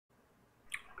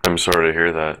I'm sorry to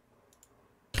hear that.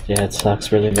 Yeah, it sucks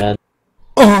really bad.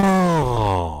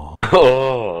 Oh!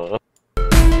 Oh!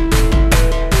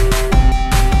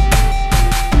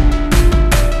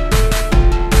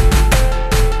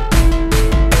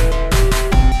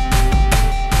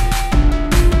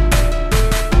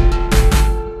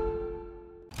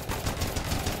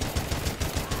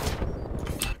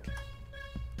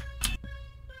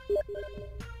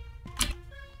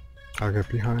 I'll get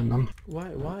behind them.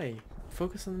 Why?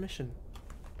 Focus on the mission.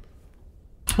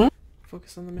 Huh?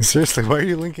 Focus on the mission. Seriously, why are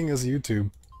you linking us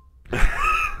YouTube?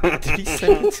 Did he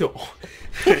send it to all?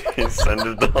 He sent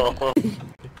it to all. Oh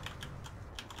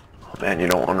man, you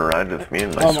don't want to ride with me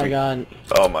in my Oh sweet... my god.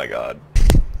 Oh my god.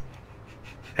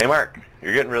 Hey Mark,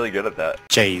 you're getting really good at that.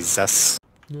 Jesus.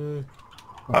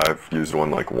 I've used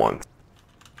one like once.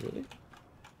 Really?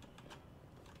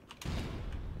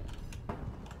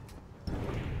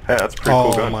 Hey, that's a pretty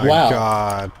cool gun. Oh my Wow.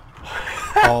 god.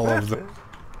 All of them.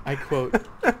 I quote,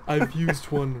 I've used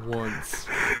one once.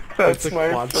 That's That's a my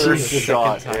quad first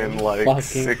shot. shot Second in time. like Fucking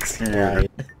 6 years.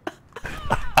 right.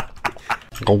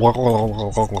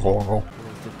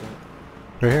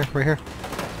 Right here, right here.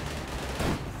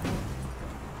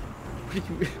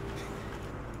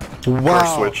 Wow.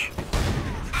 Car switch.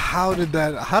 How did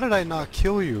I not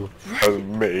kill you?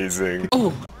 Amazing.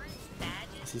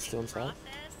 Is he still inside?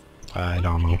 I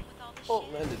don't know. Oh,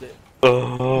 landed it.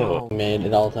 Oh. No. Made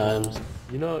at all times.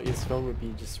 You know, his phone would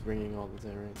be just ringing all the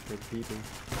time, right? Like beeping.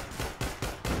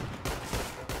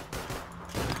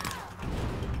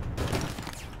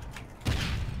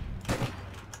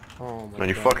 Oh my Man,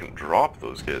 you god. fucking dropped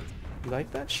those kids. You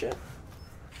like that shit?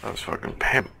 That was fucking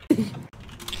pimp.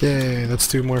 Yay, let's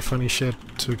do more funny shit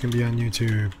so we can be on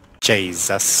YouTube.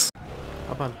 Jesus.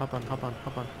 Hop on, hop on, hop on,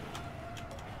 hop on.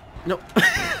 No.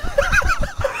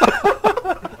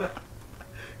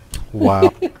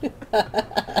 Wow.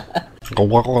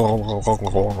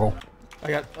 I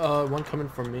got one coming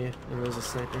from me, and there's a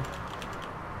sniper.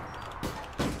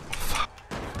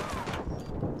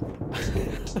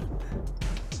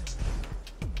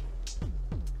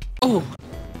 Oh!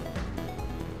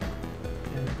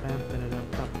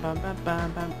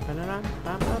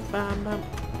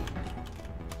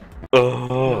 Oh.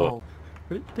 No.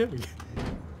 What are you doing?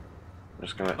 I'm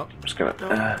just gonna, No, just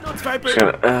no, it's just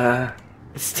gonna,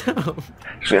 Stop.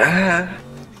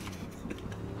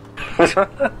 just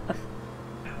gonna,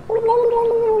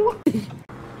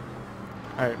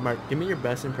 Alright, Mark, give me your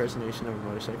best impersonation of a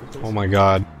motorcycle, please. Oh my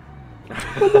god.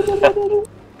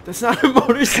 That's not a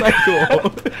motorcycle!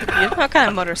 You know what kind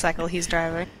of motorcycle he's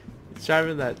driving? He's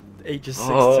driving that ages 6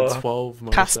 Oh. to 12 motorcycle.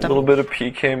 a Custom. little bit of pee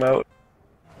came out.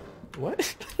 What?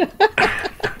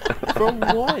 From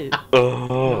what? Oh.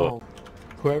 No.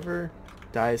 Whoever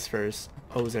dies first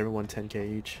owes everyone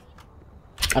 10k each.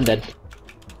 I'm dead.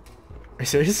 Are you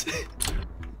serious?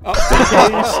 Oh,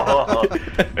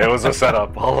 10k It was a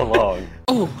setup all along.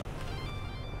 Oh!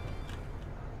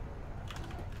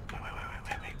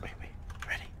 Wait.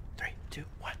 Ready? 3, 2,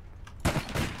 1.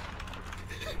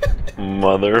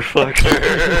 Motherfucker.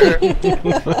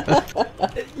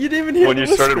 You didn't even hear When the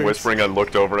you started whispers. whispering, I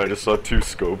looked over and I just saw 2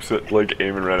 scopes like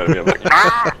aiming right at me. I'm like,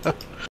 ah!